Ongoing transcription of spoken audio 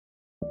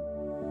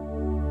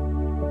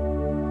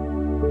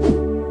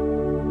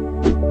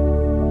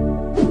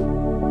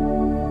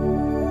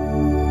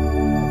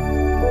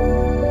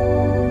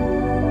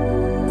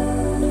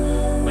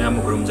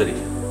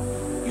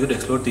Youth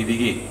Explore TV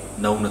ki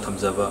nauna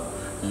thamjaba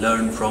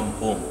Learn from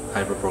Home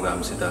haiba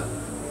program sida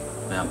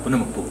mayam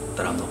punamakpu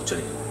taram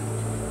nokchari.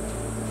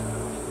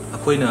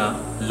 Akoina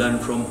Learn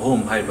from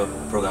Home haiba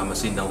program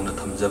asi nauna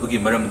thamjabagi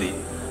maramdi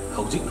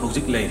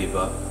hojik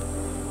lairiba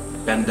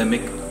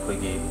pandemic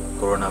koigi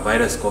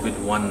coronavirus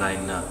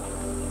COVID-19 na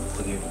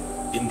koigi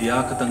India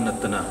katang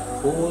nattana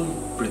whole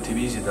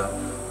prithvi sida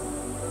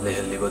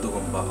lehalliba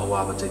dugumba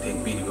awaba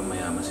chaitheng piriba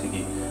mayam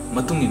asigi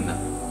matungina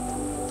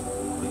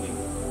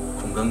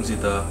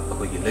Gangsida,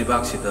 Akogi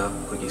Lebaksida,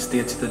 Kogi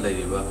State Sita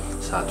Lariba,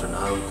 Satran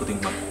Harul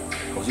Kuding Mak,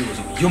 Hosi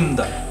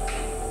Yumda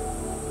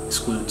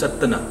School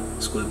Chatana,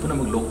 School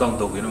Punam lockdown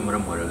Togino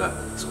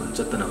Maramaraga, School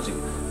Chatana Hosi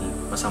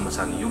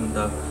Masamasang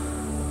Yumda,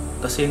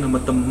 the same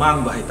Matam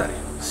Mang Bahitari,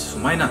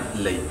 Sumaina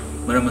Lay,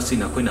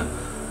 Maramasina Quina,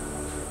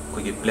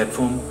 Kogi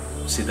platform,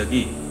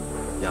 Sidagi,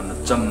 Yamna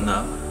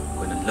Jamna,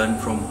 when learn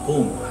from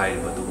home, high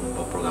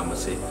Badumba program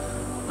say,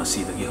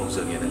 Masidagi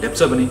Hosagi and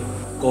Lepsabani.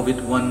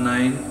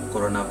 COVID-19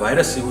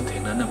 coronavirus sibu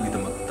thengna na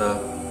bidamakta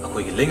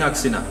akoi gi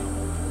lengaksina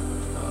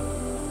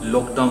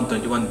lockdown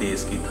 21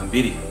 days ki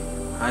thambiri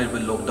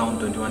haiba lockdown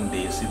 21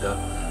 days sida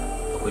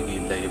akoi gi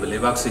laiba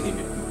lebak se gi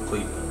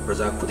koi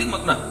praja khuding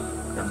makna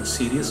yam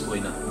serious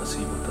oina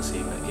masibu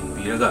tasena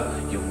inbiraga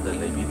yumda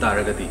laibi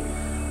taragati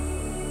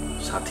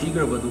sathi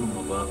grabadu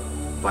maba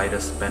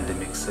virus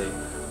pandemic se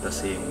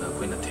tasena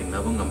koina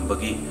thengna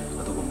ngambagi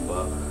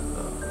adugumba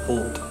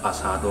hope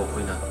asa do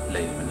koina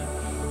laibani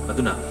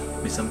aduna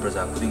Misam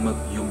Praja Kudingmak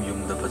Yum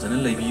the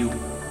Pajana Labiu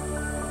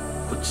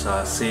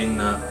Kutsa saying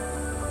na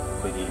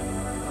Kodi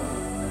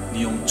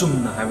Nium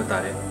Jumna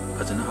Havatare,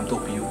 Pajana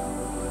Hamtopiu,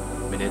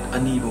 Minute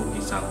Anibo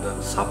Isanga,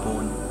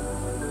 Sapon,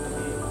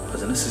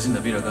 Pajana Season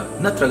Aviraga,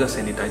 Natraga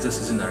sanitizer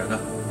season Araga,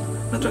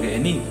 Natraga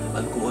any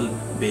alcohol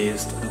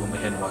based Dugum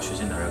hand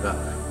washes in Araga,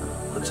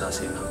 Kutsa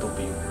saying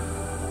Hamtopiu,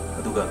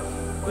 Aduga,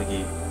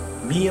 Kogi,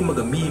 me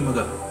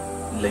maga,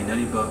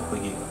 Lainariba,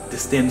 Kogi,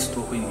 distance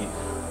to Kogi,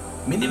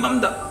 minimum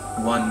da.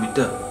 1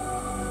 meter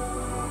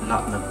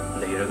lapna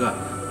leiraga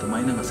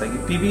tumaina ngasai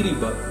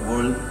pibiriba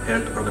World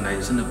Health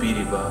Organization na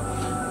piriba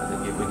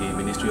adagi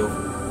Ministry of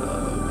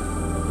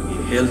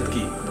Health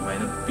ki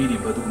tumaina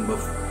piriba dugumba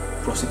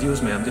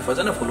procedures mayam je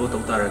fajana follow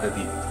tawtaraga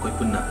di koi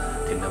punna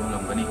thenna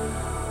ngambani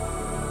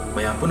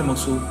mayam punna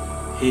maksu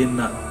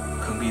henna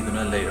khangbi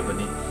duna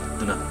leirabani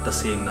duna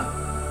tasengna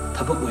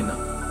thabak oina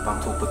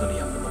pangthokpa duna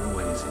yamna maru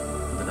oirese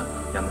duna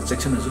yamna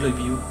section azu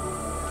leibiu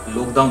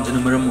lockdown jana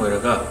maram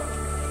oiraga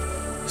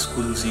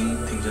School sing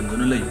things and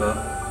gonna labor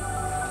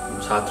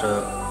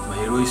Satra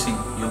Mahiroi sing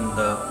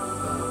Yumda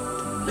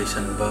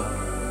Lesson ba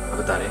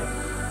Avatare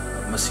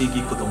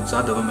Masiki Kudong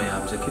Sadava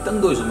Mayam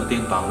Kitango is a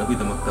Mating Pang with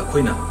the Makta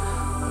Quina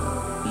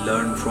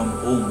Learn from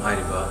Home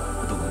Hariba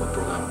Aduma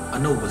program.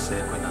 Anova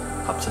say Quina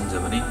Hapsan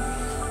Javani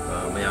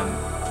Mayam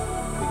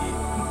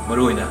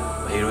Maruina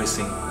Mahiroi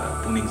sing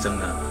Puning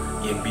Zanga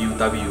Yembu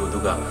Tabiu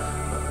Duga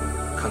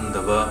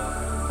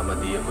Kangdava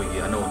Amadi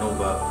Kogi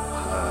Anova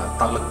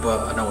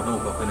Talakpa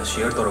Anova when a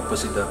share or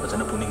opposite the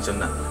Pazana Puning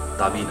Jana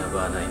Tabina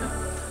Banaina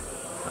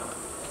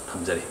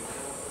Hamjari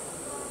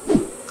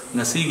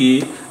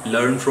Nasigi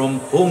Learn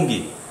from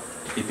Hongi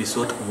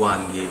episode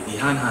 1 gi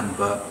Ihan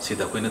Hanba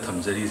Sida Quina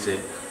Tamjari ze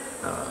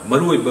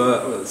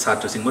Maruiba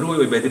Satrasing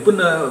Maru by the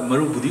Puna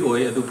Maru Budi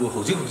Oy Adubu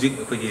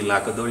Hozik Pagi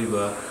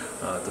Lakadoriba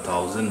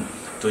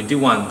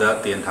 2021 the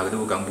Tian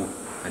Tagadu Gambu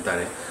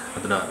Antare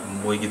Aduna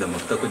Moigi the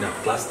Maktakuna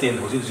class 10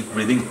 Hozik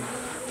breathing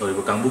or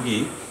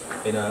Kambugi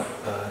in a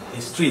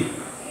history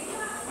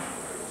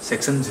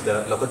section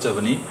the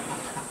Lokachavani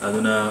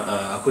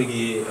Aduna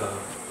Akoigi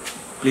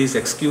please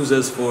excuse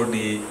us for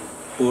the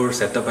poor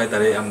setup I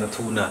tare amna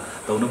thuna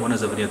tawna mona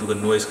javani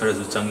aduga noise khara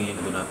ju changi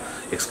aduna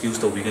excuse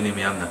to bigani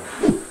mayamna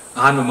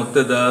ahan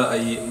makta da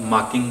ai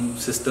marking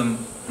system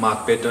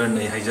mark pattern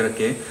ai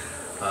haijarake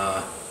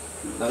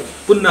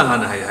punna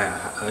hana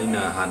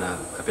aina hana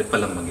apet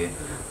palam mage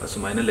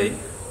sumaina lei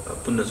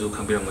punna ju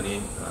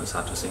khambirangani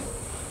satra sing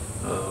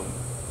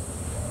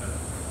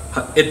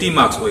 80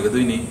 marks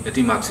oigadoini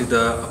 80 marks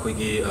ida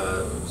akoigi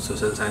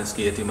social science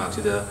ki 80 marks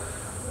ida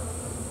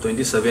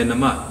 27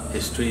 nama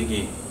history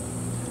gi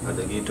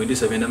adagi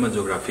 27 nama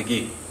geography gi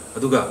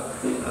aduga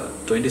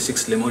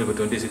 26 lemori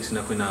 26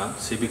 na koina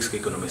civics ki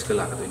economics ka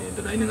lakadoini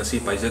duna ina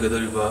ngasi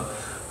paijagadoriba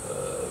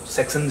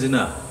sections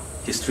ina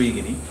history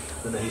gi ni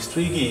duna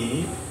history gi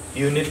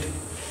unit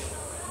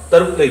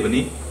taruk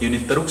laibani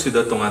unit taruk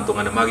sida tongan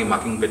tongan magi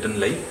marking pattern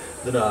lai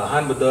duna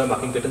han bada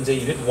marking pattern je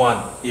unit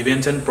 1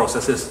 events and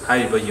processes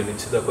high by unit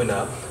sida koina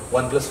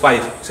 1 plus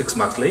 5 6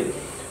 marks lai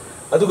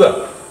aduga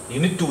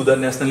unit 2 the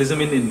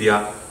nationalism in India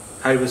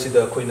high by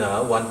sida koina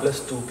 1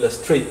 plus 2 plus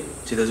 3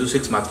 sida ju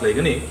 6 marks lai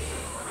gani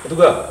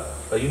aduga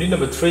unit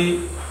number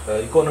 3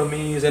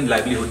 economies and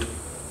livelihood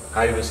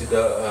high by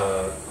sida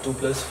 2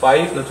 plus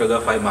 5 natraga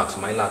 5 marks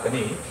mai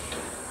lakani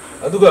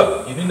aduga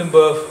unit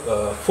number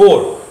 4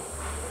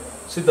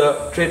 sida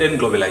trade and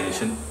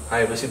globalization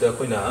high by sida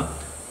koina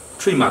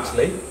 3 marks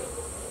lay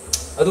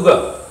aduga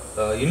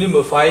unit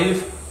number 5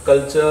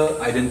 culture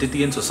identity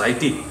and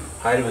society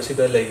higher by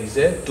sida lay is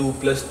 2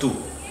 plus 2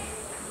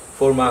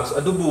 4 marks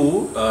adubu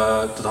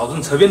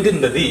 2017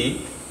 dadi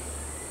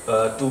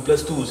 2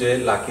 plus 2 je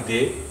laki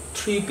de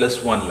 3 plus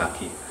 1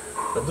 laki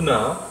aduna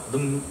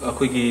dum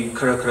akoi gi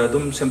khara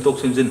dum semtok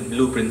sinjin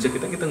blueprint je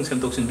kitang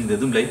semtok sinjin de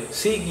dum lei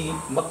sigi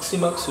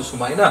maximum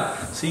susumaina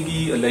sigi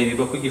lei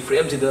ba koi gi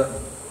frame ji da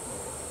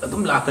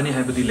adum lakani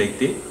haibadi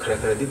leite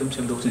khara di dum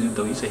semtok sinjin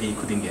tawi sahi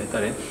khuding ge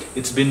tare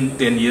it's been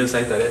 10 years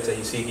ai tare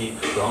sahi sigi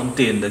round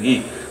 10 dagi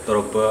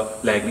torokpa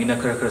like ni na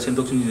khara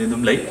semtok sinjin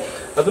dum lei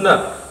aduna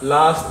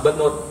last but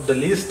not the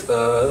least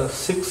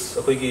 6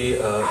 akoi gi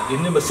in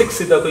number 6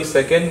 sida koi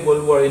second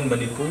world war in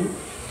Manipur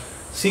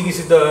sigi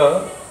sida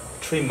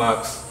 3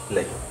 marks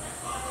lei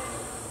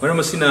maram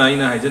asina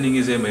ina haijaning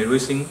is a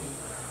meroising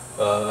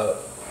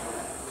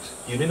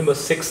unit number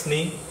 6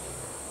 ni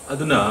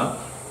aduna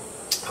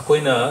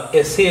akoina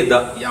essay da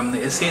yam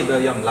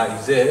la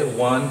is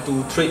 1 2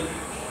 3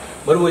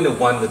 maru ina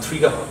 1 ga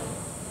 3 ga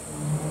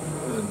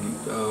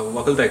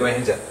wakal dai ko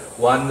henja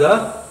 1 ga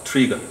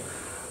 3 ga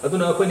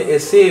aduna akoina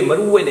essay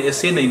maru ina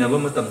essay nei na ba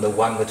matam da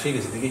 1 ga 3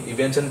 ga sidigi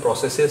events and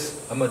processes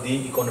amadi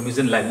economies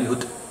and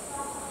livelihood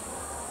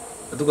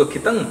aduga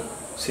kitang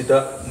sida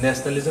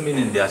nationalism in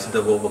India sida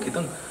bo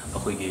kitang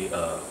akoi gi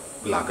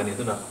lakani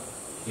duna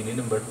unit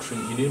number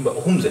 3 unit number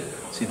 3 je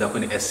sida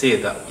koina essay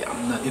da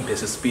yamna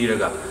emphasis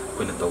piraga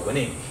koina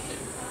tawbani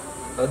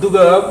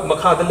aduga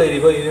makha da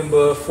leiriba unit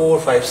number 4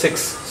 5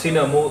 6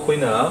 sina mo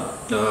koina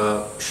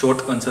short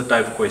answer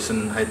type question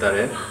hai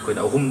tare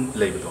koina 3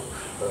 leibido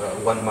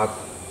 1 mark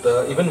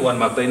even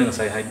 1 mark da ina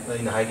sai hai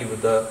ina hai gi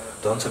da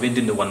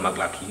 2017 da 1 mark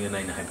laki na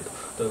ina hai bido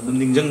dum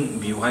ningjang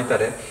view hai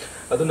tare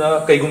aduna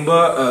kaigumba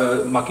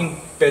marking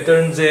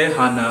pattern je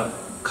hana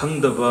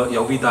khangdaba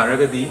yawi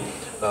taragadi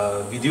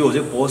video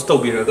je post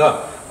tawbiraga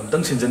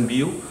amtang sinjan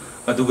view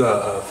aduga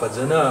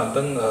fajana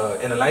amtang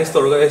analyze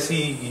toraga si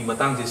gi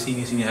matang je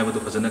sini haibadu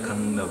fajana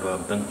khangnaba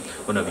amtang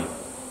onabi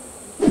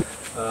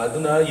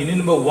aduna unit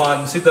number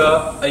 1 sida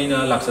aina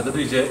laksada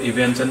du je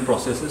events and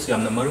processes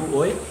yamna maru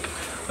oi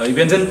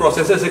events and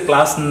processes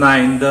class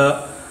 9 the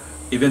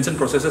events and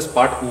processes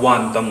part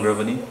 1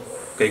 tamgravani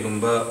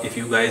kaigumba if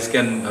you guys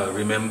can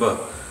remember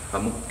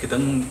amuk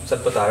kitang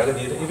satpa taraga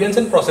di events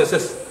and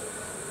processes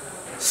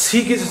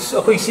sigi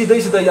akoi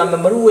sida yamna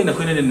maru oina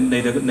khoina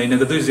nei na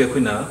gadoi je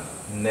khoina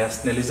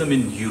nationalism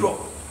in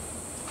Europe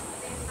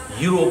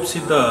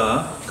sida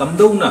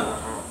kamdauna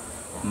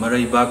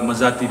marai bag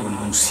mazati bu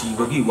nungsi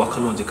bagi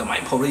wakhalon je kamai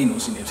phaurai no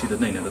sin sida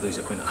nei na gadoi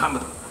je khoina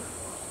hamad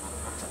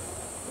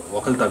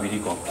wakal tabiri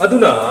ko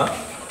aduna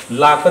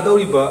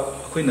lakadori ba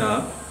khoina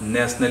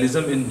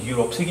nationalism in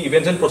Europe sigi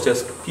events and process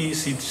ki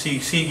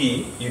sigi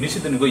unity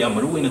den go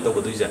yamaru oina to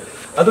gadoi je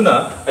aduna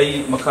ai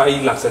makha ai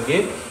laksage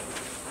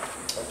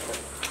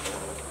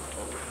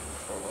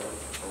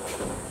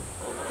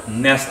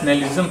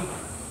nationalism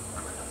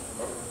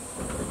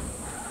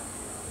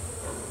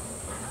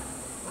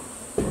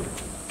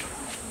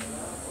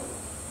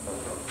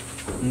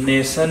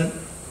nation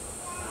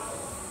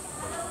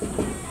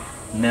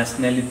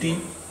nationality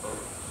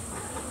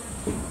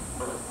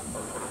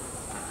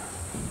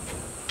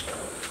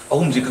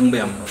ahum ji khangba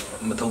yam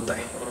mathau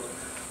tai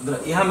aduna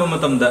ihama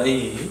matam da ai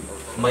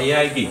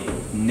mayai gi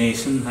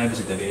nation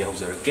haibisi da ge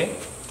haujarake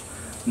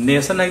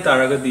nation ai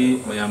taraga di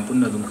mayam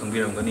punna dum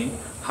khangbiram gani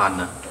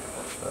hana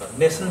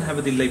nation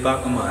haibadi leibak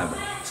ama haiba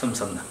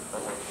samsamna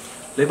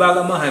leibak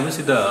ama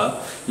haibasida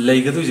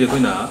leigadu je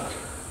koina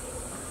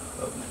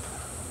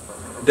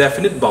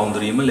definite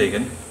boundary ma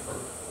legan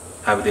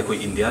haibade koi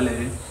India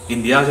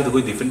se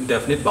koi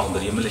definite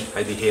boundary ma le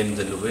haidi hen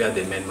jaluba ya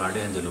de Myanmar de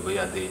hen jaluba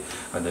ya de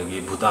adagi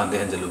Bhutan de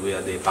hen jaluba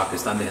ya de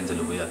Pakistan de hen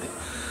jaluba ya de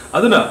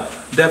aduna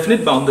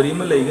definite boundary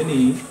ma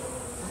legani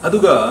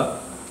aduga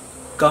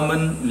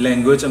common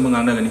language ama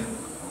ngana gani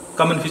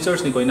common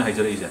features ni koina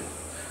haijara ija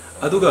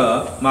aduga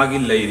magi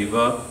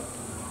leiriba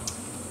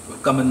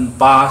common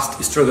past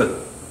struggle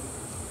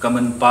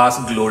common past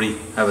glory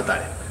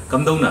habatare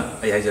kamdauna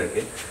ai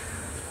hajarake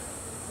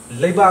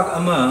leibak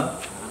ama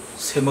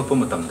semakpa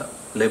matamda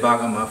leibak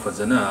ama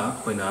fajana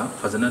koina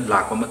fajana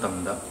lakpa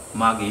matamda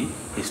magi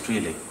history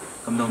le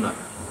kamdauna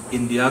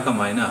India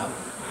kamaina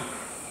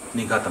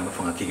ningka tamba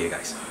fangaki ge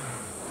guys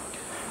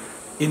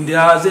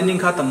India je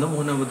ningka tamna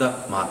mohna buda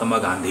Mahatma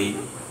Gandhi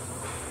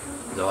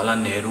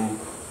Jawaharlal Nehru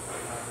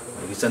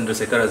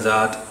Chandrasekhar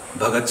Azad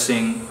Bhagat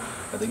Singh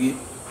adagi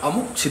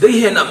amuk sidai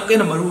hen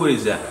amukena maru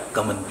is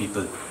common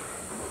people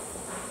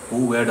who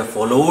were the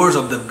followers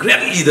of the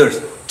great leaders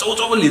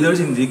chow leaders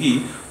in digi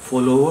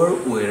follower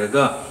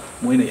oiraga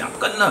moina yam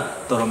kanna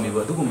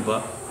toramiba dugumba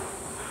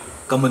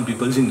common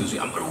people sing du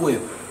yam maru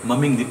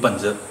maming di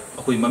panja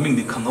akoi maming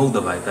di khanghau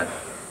da bai ta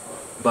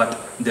but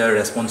their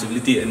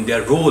responsibility and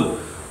their role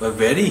were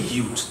very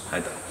huge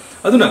haida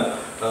aduna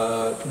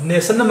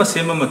nation na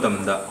sema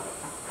matamda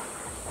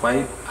pai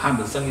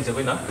hamil sangi je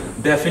koina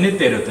definite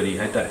territory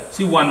haita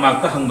si 1 mark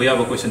ta hangba ya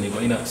ba question ni ko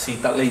ina si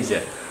tak lei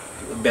je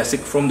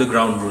basic from the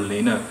ground rule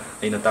leina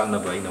ina tak na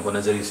ba ina ko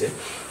nazari se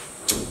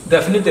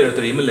definite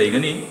territory ma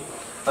leigani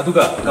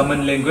aduga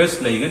common language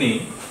leigani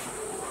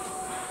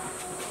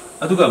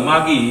aduga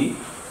magi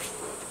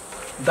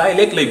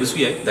dialect leibsu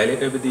yai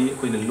dialect haibadi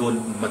koina lon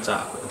macha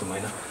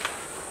adumaina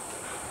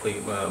koi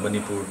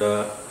manipur da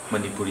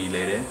manipuri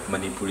leire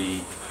manipuri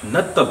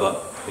nattaba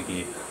ki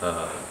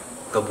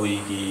kabui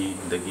gi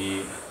dagi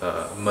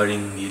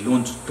maring gi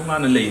lon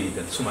tungana leiri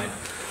dan sumaina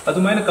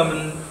adumaina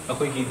common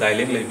akoi ki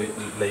dialect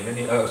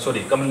leigani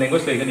sorry common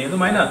language leigani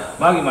adumaina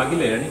magi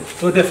leirani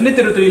so definite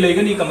territory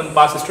leigani common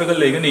past struggle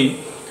leigani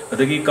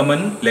adagi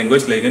common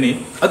language leigani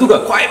aduga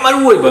kwai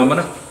maru oiba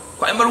mana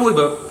kwai maru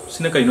oiba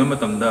sina kaino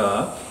matamda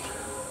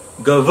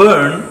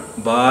governed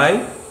by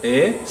a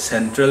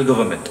central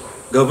government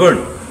govern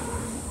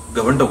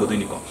to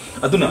godini ko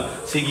aduna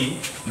sigi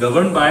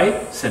governed by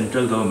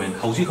central government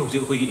hauji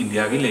khoi gi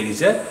india gi leiri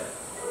je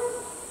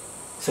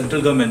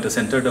central government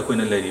center da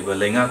koina leiri ba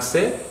lengak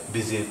se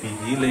bjp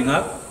gi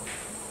lengak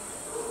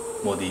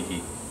modi gi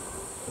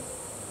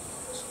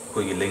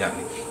koi gi lengak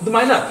ni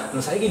dumaina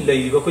nasai gi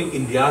leiri ba koi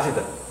india se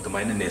da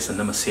dumaina nation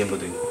na ma sem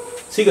godini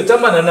siga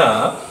chamana na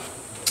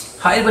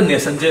haiba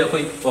nation je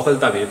koi wakal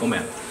ta be ko me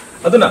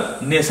aduna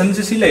nation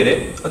je si leire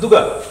aduga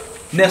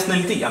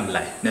nationality yam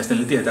lai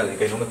nationality hata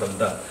kai no matam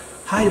da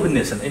haiba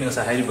nation aina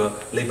sa haiba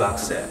leibak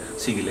se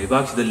sigi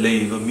leibak si da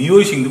leiba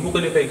miyoi sing du ko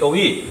ne kai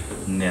kawi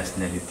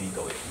nationality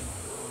kawi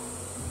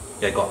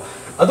yai ko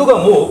aduga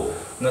mo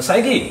na sai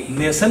gi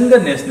nation ga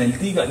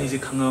nationality ga ni ji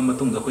khanga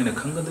matung da koina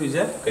khanga du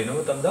je kai no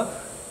matam da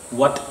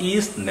what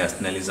is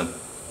nationalism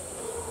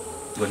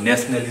go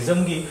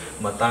nationalism gi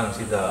matang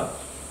si da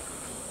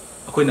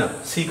akoina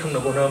si khangna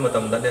bona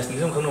matam da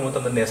nationalism khangna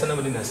matam da nation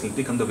amani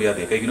nationality khangda ba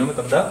yade kai gi no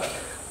matam da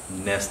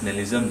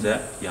nationalism ja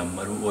yam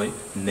maru oi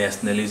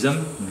nationalism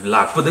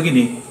lakpadagi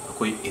ni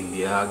akoi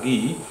india gi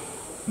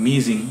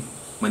mijing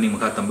mani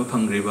makha tamba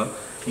phangriba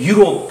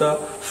europe ta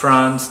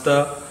france ta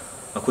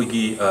akoi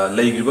gi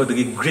leigriba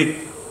dagi greek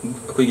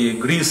akoi gi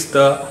greece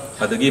ta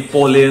adagi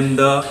poland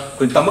da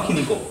koi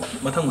tamakini ko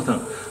mathang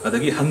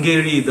adagi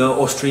hungary da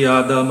austria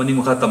da mani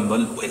makha tamba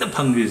loina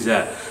phangri ja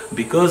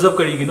because of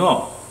kari gi no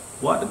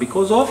what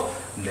because of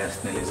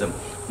nationalism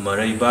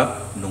maraiba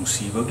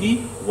nungsibagi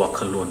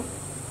wakhalon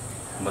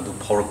madu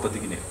phaurak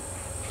padigine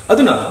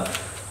aduna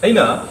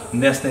aina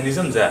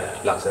nationalism ja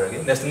laksarage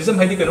nationalism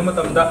haidi kano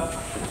matamda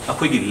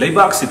akoi gi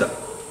leibak sida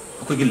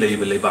akoi gi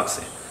leiba leibak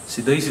se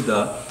sidai sida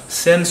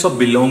sense of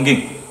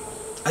belonging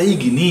ai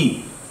gini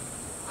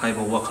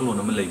haiba wakhalon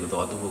ama leiba do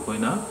adu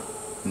koina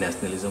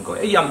nationalism ko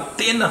yam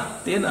tena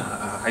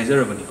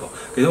haijarabani ko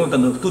kaido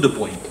matamda to the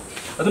point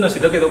aduna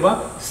sida kaido ba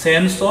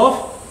sense of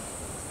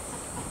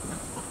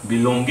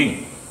belonging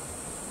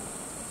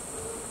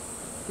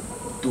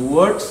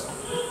towards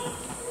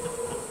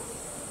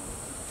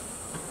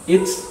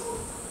its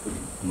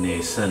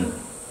nation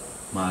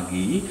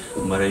magi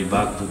marai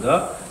bag to the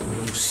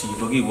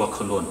sibagi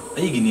wakhalon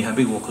aigini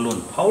habi wakhalon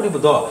hauri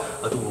bodo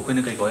adu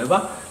koina kai koeba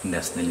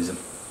nationalism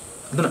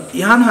aduna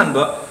yan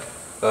hanba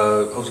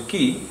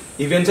hauski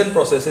events and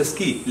processes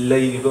ki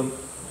leiba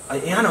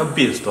yan a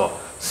based to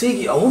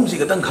sigi ahum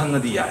siga tang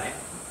khangadi yare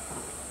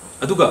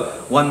aduga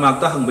one mark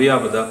ta hangba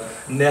yabada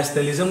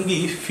nationalism gi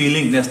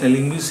feeling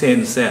nationalism gi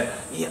sense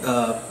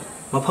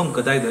mafam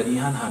kadai da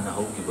yan hana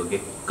hauki bage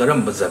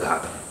karamba jaga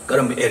da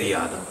karamba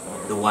area da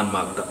the one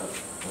mark da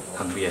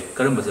hangbi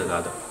karamba jaga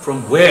da from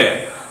where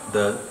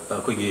the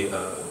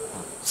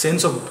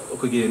sense of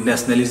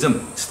nationalism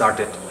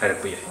started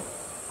harakpa yai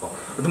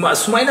aduma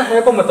sumaina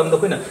harapa matam da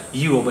koina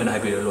europe na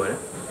habi lore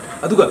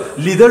aduga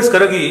leaders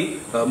karagi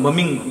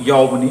maming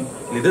yawbani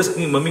leaders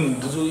ki maming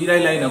duju irai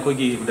laina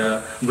koigi the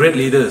great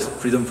leaders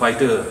freedom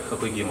fighter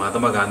koigi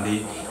mahatma gandhi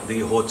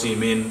degi ho chi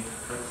minh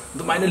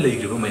dumaina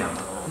leigriba mayam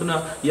aduna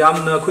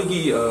yamna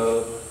koigi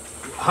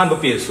hanba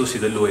page so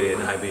sida loire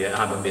na habi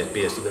hanba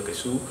page da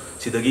kaisu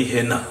sidagi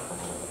hena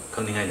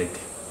khangningai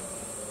lekte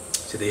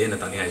sida hena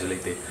tangingai su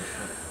lekte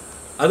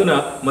aduna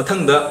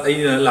mathangda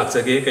aina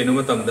lakchage kaino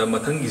matamda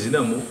mathangi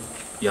jina mu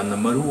yamna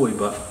maru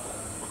oiba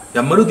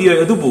yam maru dia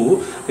adubu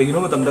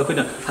kaino matamda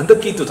koina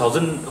handaki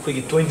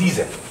 2020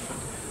 se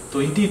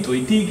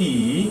 2020 gi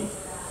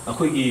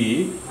akoi gi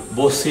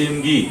BHIM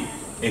gi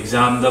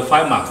exam da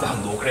 5 marks da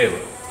hang do kreba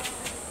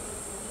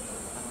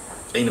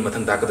aina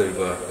mathang da ka do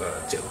ba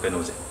je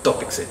kaino je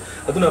topic se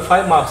aduna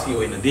 5 marks gi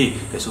oina di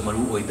kaisu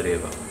maru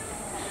oidreba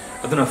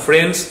aduna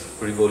French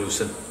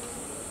revolution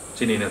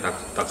chini na tak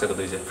sa ka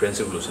do je French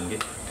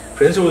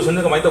revolution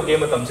na kamai to ke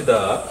matam si da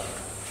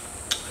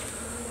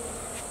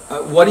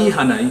wari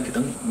hanai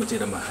kitang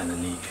machira ma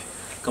hanali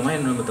kamai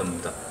no matam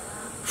da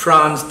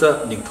France da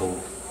ningthou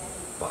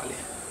pale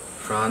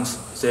France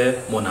se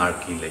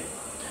monarchy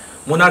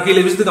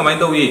le visit kamai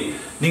to wi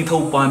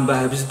ningthou pan ba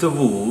visit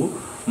bu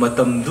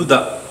matam du da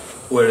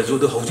where zo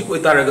do hojik oi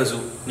taraga zu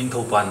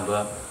ningthou pan ba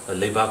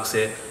leibak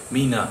se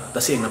mina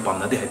taseng na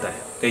pamna de haitai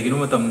kai gino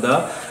matam da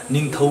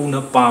ningthou na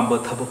pam ba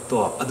thabak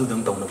to adu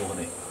dang tong na bo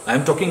ne I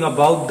am talking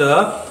about the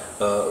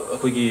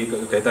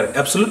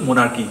absolute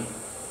monarchy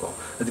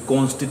the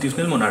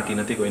constitutional monarchy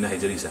na te ko ina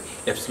hajari sa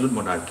absolute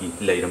monarchy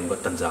leiram ba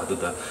tanja du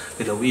da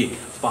kedawi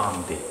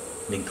pamde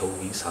ningthou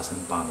gi sasan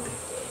pamde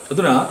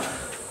aduna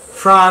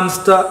France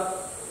ta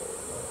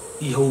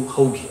i ho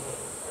hogi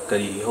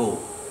kari ho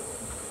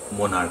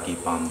monarchy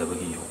pamda ba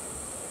gi ho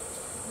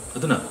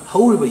aduna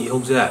hawriba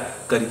ihauja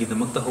karigi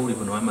damakta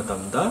hawriba no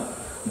matamda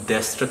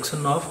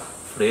destruction of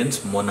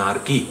French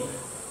monarchy.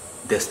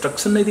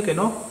 Destruction naidi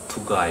kaino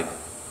thugai.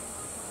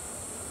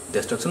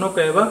 Destruction of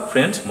kaiba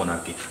French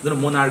monarchy. Aduna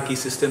monarchy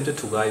system se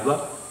thugaiba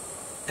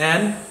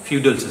and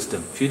feudal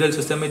system. Feudal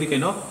system naidi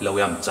kaino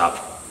lawyam chap.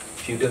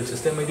 Feudal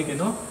system naidi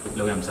kaino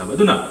lawyam chap.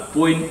 Aduna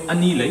point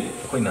ani lai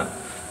koina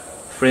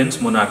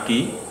French monarchy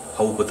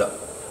haubada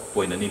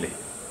point ani lai.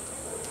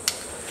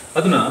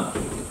 Aduna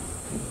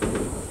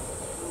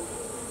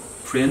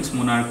French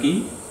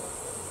monarchy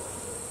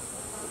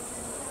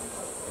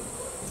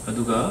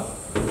aduga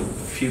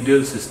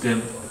feudal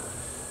system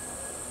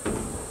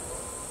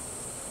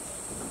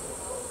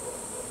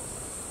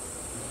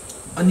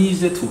ani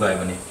je thugai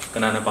bane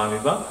kanana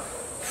pamiba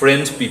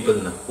French people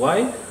na.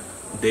 Why?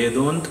 They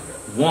don't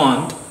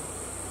want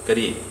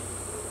kari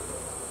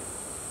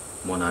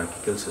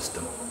monarchical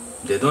system.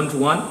 They don't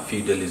want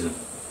feudalism.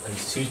 And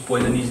this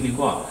point ani ni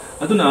ko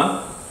aduna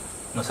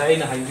nasai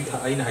na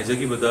aina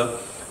haijagi bada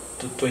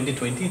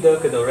 2020 da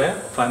kadore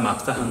 5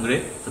 marks ta hangre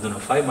aduna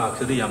 5 marks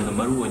da yamna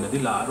maru oina di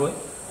la roi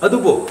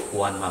adubo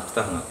 1 marks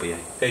ta hangak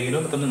payai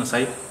kaigino matam na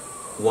sai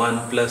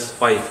 1 plus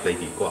 5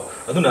 lagi ko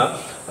aduna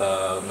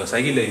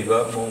nasai gi leiba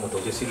mo moto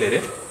je si lere.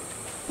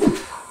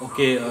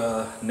 Okay,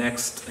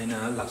 next aina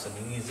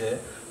lapsaning is a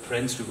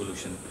French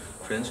Revolution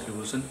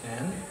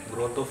and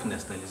growth of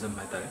nationalism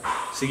hai tare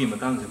sigi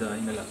matang sida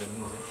aina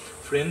lapsaning is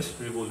French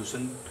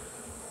Revolution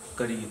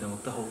kari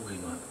damakta ho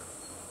gino.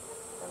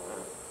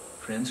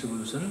 French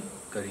Revolution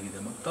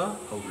karigidamata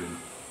hawrin.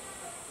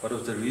 What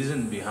was the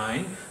reason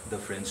behind the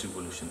French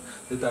Revolution?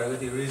 The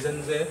target reason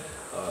is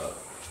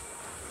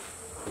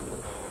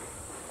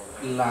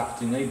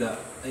laktingaida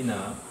aina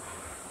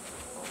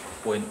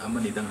point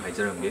amani dang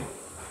haijaramge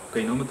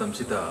kaino matam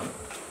sita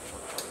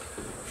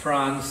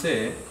France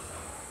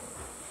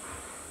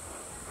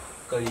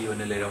kari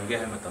yone leramge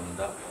hai matam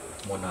da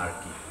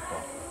monarchy.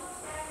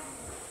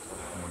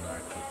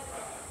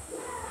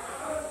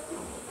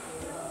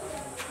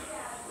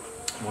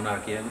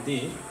 Monarchy is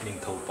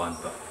ningthau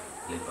panpa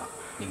leba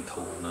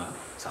ningthau na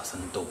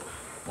sasan to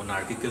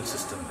monarchical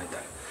system hai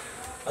ta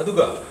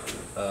aduga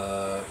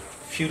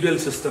feudal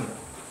system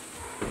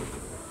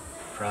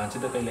France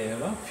da kai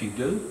leba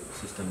feudal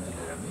system ji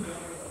lerami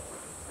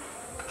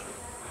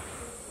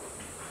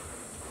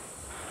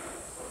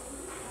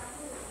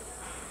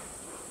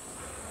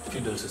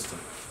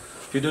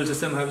feudal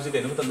system ha bisi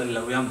kai no tan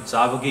lawyam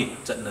chabagi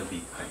chatnabi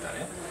hai ta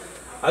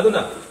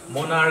aduna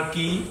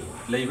monarchy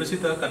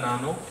laibasita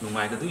kanano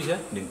nungai da duise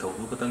ningthau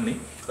du katang ni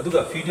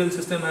aduga feudal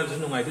system ha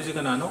nungai du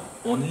kanano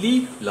only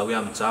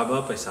lawyam chaba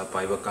paisa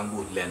paiba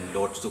kangbu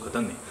landlords du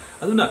katang ni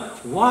aduna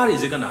war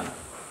is kanano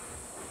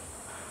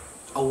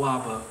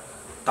awaba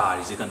tar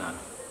is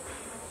kanano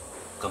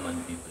common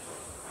people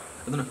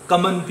aduna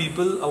common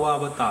people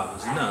awaba tar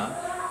zina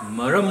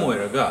maram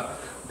oiraga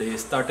they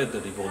started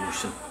the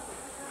revolution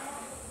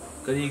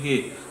karige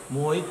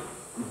moi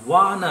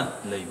wana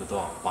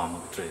laibado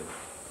pamaktre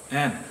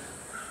and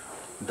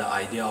the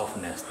idea of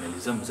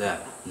nationalism is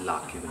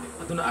lakibane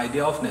aduna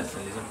idea of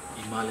nationalism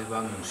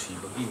imalebang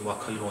nusibagi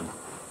wakhalon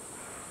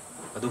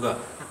aduga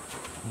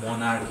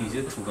monarchy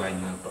je thugai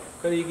na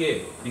karige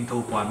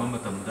ningthau panma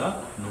matamda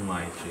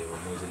nungai treba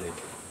moje le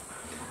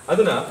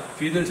aduna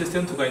feudal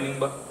system thugai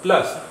ningba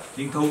plus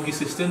ningthau gi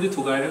system je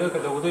thugai raga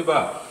kadawdoi ba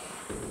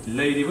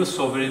leiriba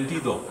sovereignty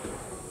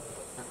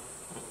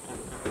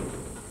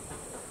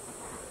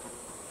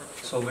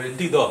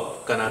do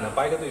kanana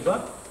pai ga doi ba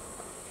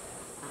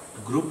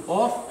group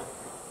of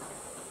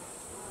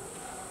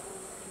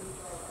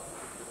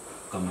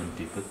common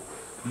people.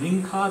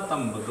 Linkha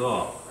tambado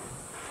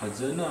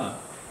hajana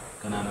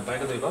kanana pai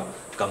ga ba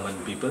common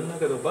people na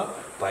ga ba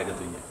pai ga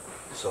dunya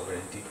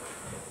sovereignty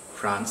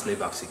France le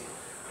baksi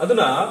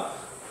aduna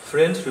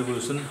French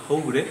Revolution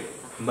hogre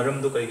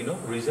maram do kaigino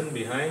reason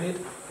behind it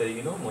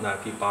kaigino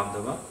monarchy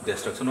pamdaba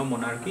destruction of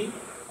monarchy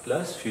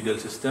plus feudal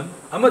system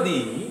amadi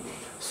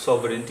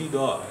sovereignty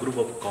do group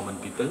of common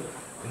people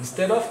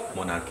instead of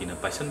monarchy na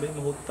paisan be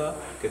mahutta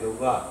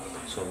kedoba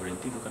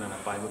sovereignty do kanana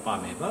paiba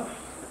pameba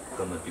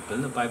common people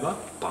na paiba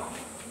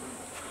pame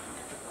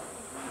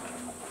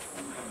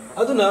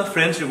aduna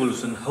French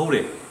Revolution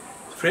hore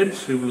French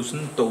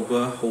Revolution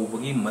toba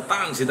hobagi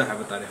matang sida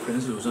habatare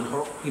French Revolution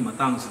horoki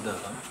matang sida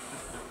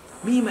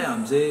mi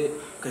mayam je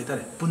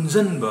kaitare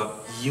punjan ba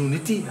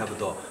unity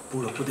habado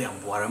pura pude am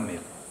waram me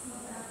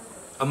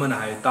amana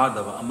hay ta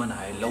daba amana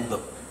hay lawda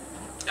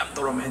yam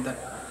toram he ta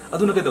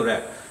aduna ke dore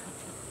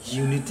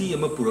unity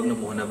ama purakna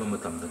mohana ba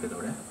matam da ke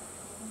dore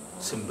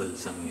symbol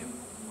sange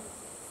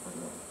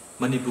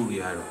Manipur gi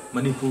haro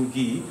Manipur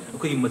gi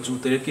akoi machu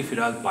tere ki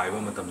firal paiba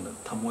matam da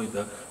thamoi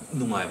da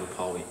nungai ba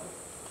phawi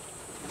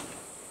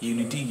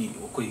unity gi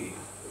akoi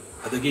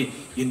adagi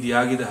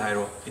India gi da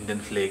haro Indian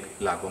flag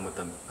lakwa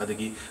matam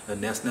adagi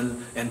national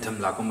anthem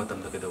lakwa matam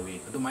da ke dawi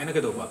adu maina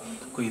ke doba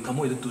koi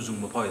thamoi da tujung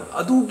ba phawi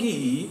adu gi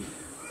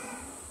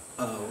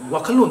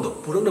wakhalon do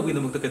purakna bi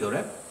namak da ke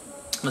dore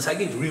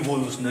masagi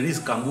revolutionaries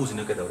kangbu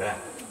sina ke dore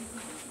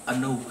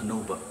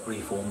anova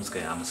reforms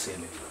kaya ama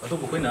sele adu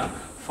koina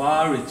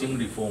far reaching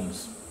reforms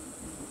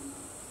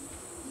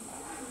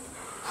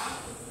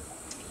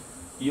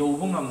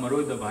yobung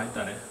amaroi da bai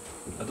tare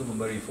adu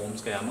gumba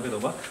reforms kaya ama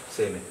kedoba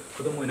sele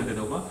kudo moina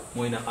kedoba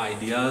moina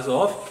ideas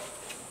of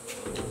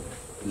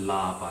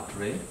la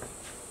patre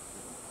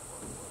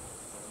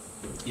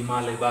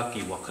imaleba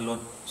ki wakalon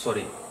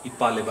sorry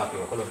ipaleba ki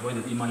wakalon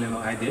moina imaleba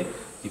hai de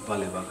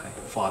ipaleba hai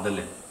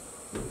fatherland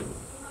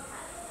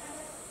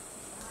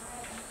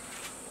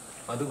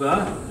aduga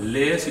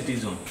lay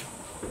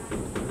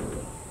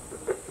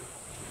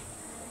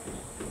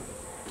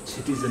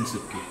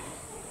citizenship ki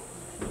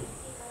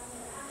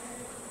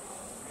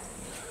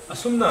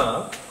asumna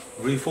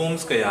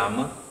reforms kaya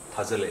ama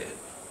thajale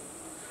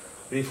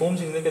reforms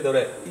in ke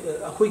dore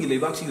akhoi gi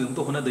lebak si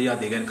to hona da ya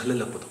de gan khalal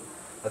lapto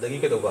adagi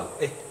ke doba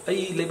ai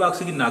lebak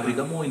si gi nagrik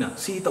am hoina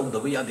si taw da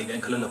ya de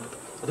gan khalal lapto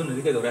adun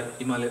ni ke dore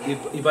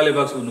iba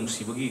lebak su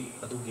nungsi bagi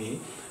adugi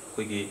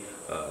khoi gi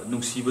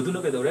nungsi badu na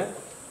ke dore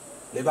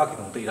lebak ki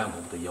dong te irang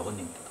hong te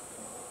yahoning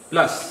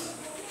plus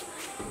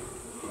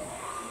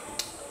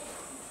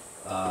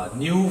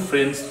new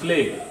friends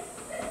flag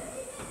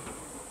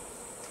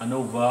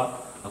anova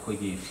akhoi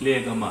gi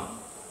flag ama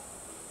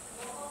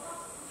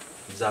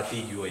jati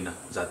gi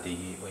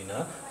oina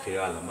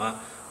feral ama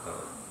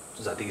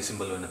jati gi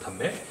symbol oina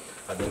thamme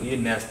adagi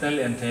national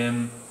anthem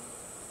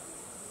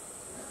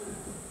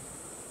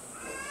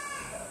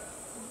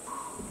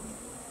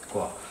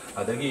ko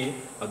adagi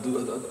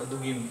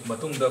adugi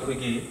matungda akhoi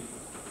gi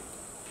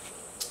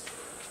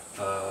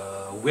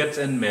weights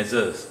and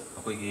measures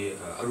akhoi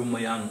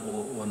arumayang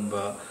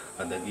onba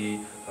adagi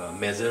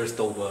measures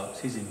toba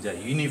sijinja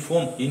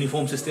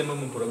uniform system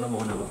am purakna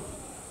mohna ba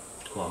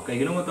ko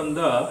kaigino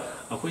matamda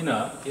akhoina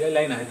ilai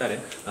laina haitare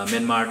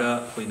Myanmar da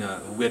khoina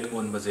weight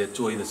on baje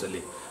choi da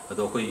chali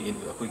ado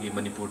akhoi gi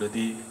Manipur da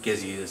di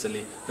kg da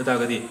chali tata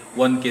gadi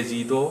 1 kg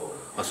do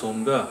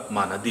asomga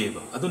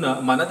manadeba aduna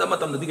manada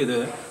matamda di gede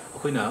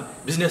akhoina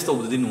business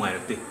toba di nungai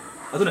rakte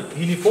aduna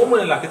uniform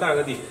na lakita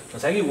gadi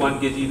nasai gi 1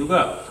 kg duga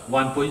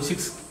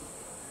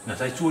 1.6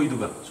 nasai choi du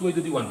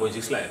di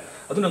 1.6 lai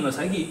aduna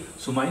nasai gi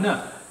sumaina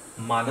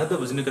manada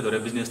business ka dore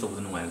business to bu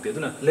nungai te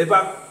aduna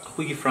lebak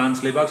akoi gi France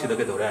lebak sida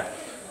ka dore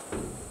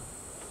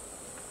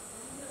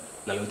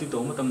laloti to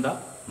matamda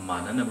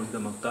manana bu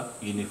damakta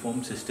uniform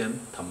system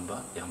thamba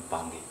yam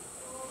pangi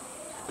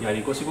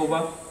yari ko sibo ba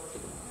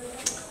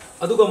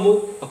aduga mu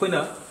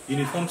akoina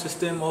uniform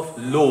system of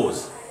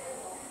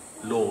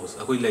laws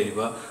akoi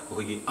leiba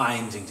akoi gi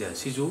ain jingja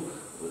siju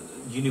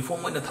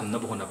uniform na thamna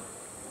bhona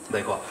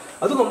dai ko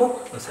aduga mo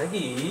sai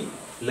gi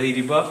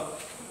leiriba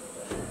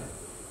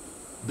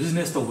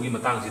business to gi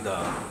matang sida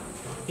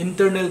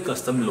internal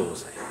custom laws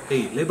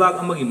hey lebak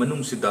amagi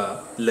manung sida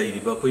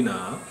leiriba koina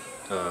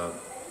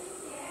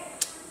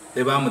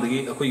lebak amadagi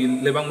akoi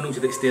lebak manung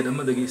sida state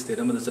amada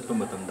chatpa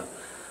matamda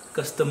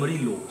customary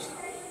laws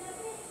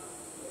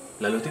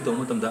laloti to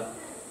matamda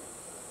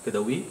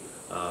kedawi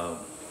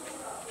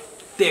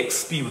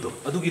tax pibudo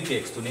adugi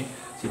tax to ni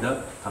sida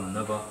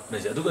thamnaba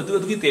naje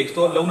adugi tax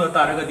to launa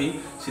taragadi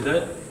sida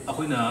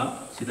akoina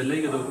sida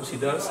leigado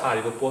sida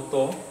sariba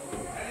poto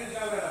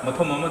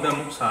mafam amada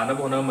mu sana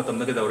bona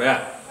matamda ke daura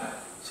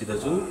sida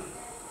ju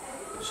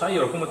sai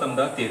yor ko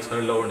matamda tax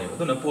khar lawne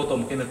aduna poto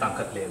mu kena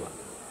tangkhat leba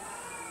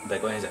dai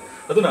ko aja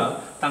aduna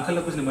tangkhat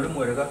la kusni maram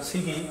moiraga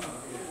sigi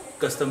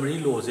customary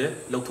law je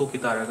lawthok ki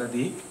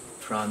taragadi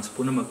France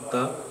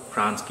punamakta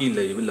France ki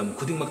leiba lam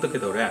khuding makta ke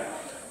daura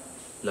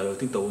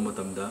laloti to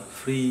matamda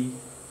free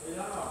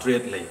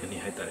trade laigani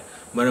haitare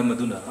maram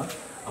aduna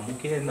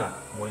amuke na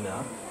moina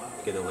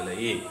ke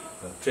dawalai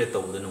trade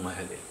to da nunga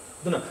hale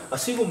aduna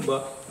asigumba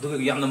duga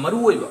yamna maru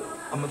oiba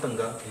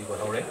amatanga iba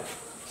hore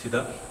sida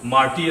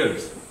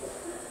martyrs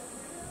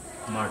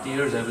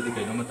habidi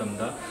kaino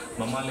matamda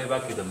mama leba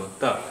ki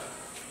damakta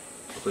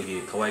akoi gi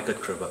thawai kat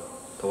khraba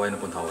thawai na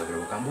pon thawai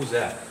khraba kambu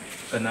ja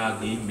kana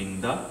gi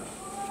mingda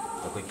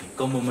akoi ki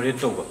commemorate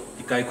toba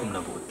ikai khumna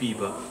bu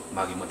piba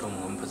magi mathong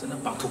ngam phajana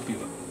pangthok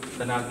piba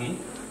kana gi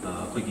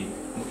akoi gi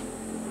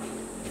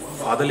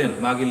fatherland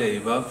magi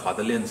leiba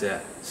fatherland ja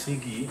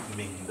sigi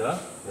mingda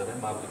dare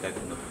ma bu ikai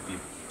khumna pi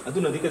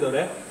aduna di ke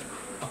dore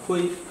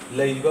akoi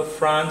leiba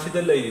France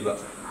da leiba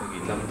akoi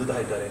lamdu da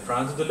haidare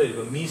France da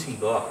leiba mi sing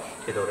do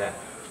ke dore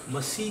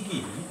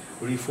masigi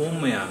reform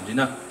mayam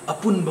jina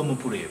apunba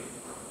mapure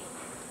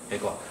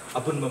eko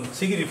apunba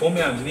sigi reform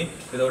mayam jini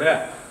ke dore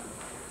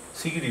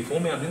sigi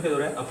reform mayam jini ke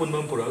dore apunba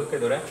mapura ke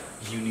dore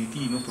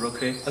unity mapura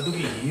kre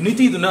adugi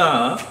unity duna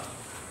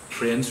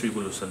French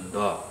Revolution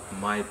da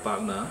mai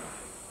pakna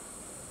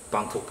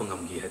pangthok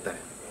pangam gi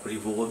haitare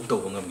revolt to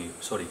bangam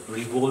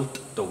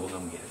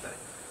gi haitare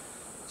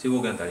sigo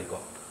gan tari ko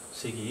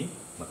sigi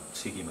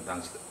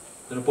matang sida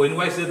dana point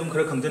wise dum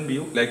khara khangjan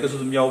biu like su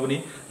dum yaw bani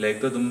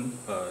like dum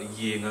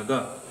yengaga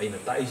aina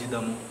tai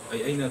sidam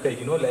aina kai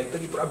gino like ta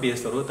gi pura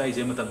base taro tai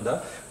je matam da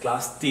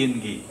class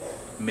 10 gi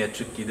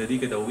metric ki dadi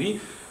ke dawi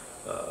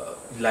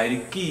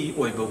like ki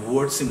oiba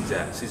word sing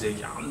ja si je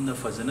yamna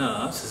fazana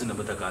sizna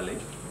bata kale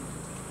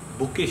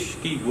bookish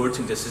ki word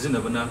sing ja sizna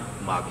bana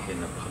mark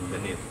hena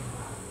phangane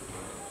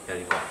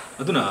यारीको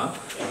अदुना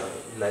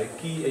like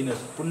की अइना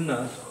पुन्ना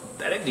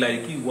direct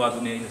like की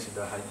वादुने अइना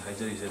सिदा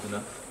हाइजरिसे अदुना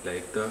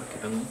like ता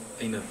कितंग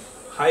अइना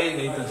high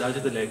गई तंजाजे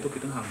the like तो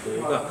कितंग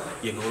हांगोगा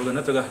येंगोगा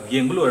नत्रगा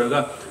येंगबु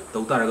लोरगा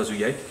तौतारगा सु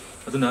याई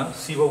अदुना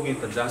सिबोगी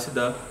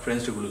तंजासिदा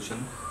French revolution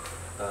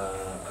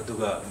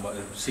अदुगा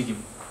सिगी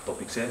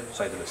topic से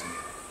side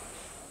lesson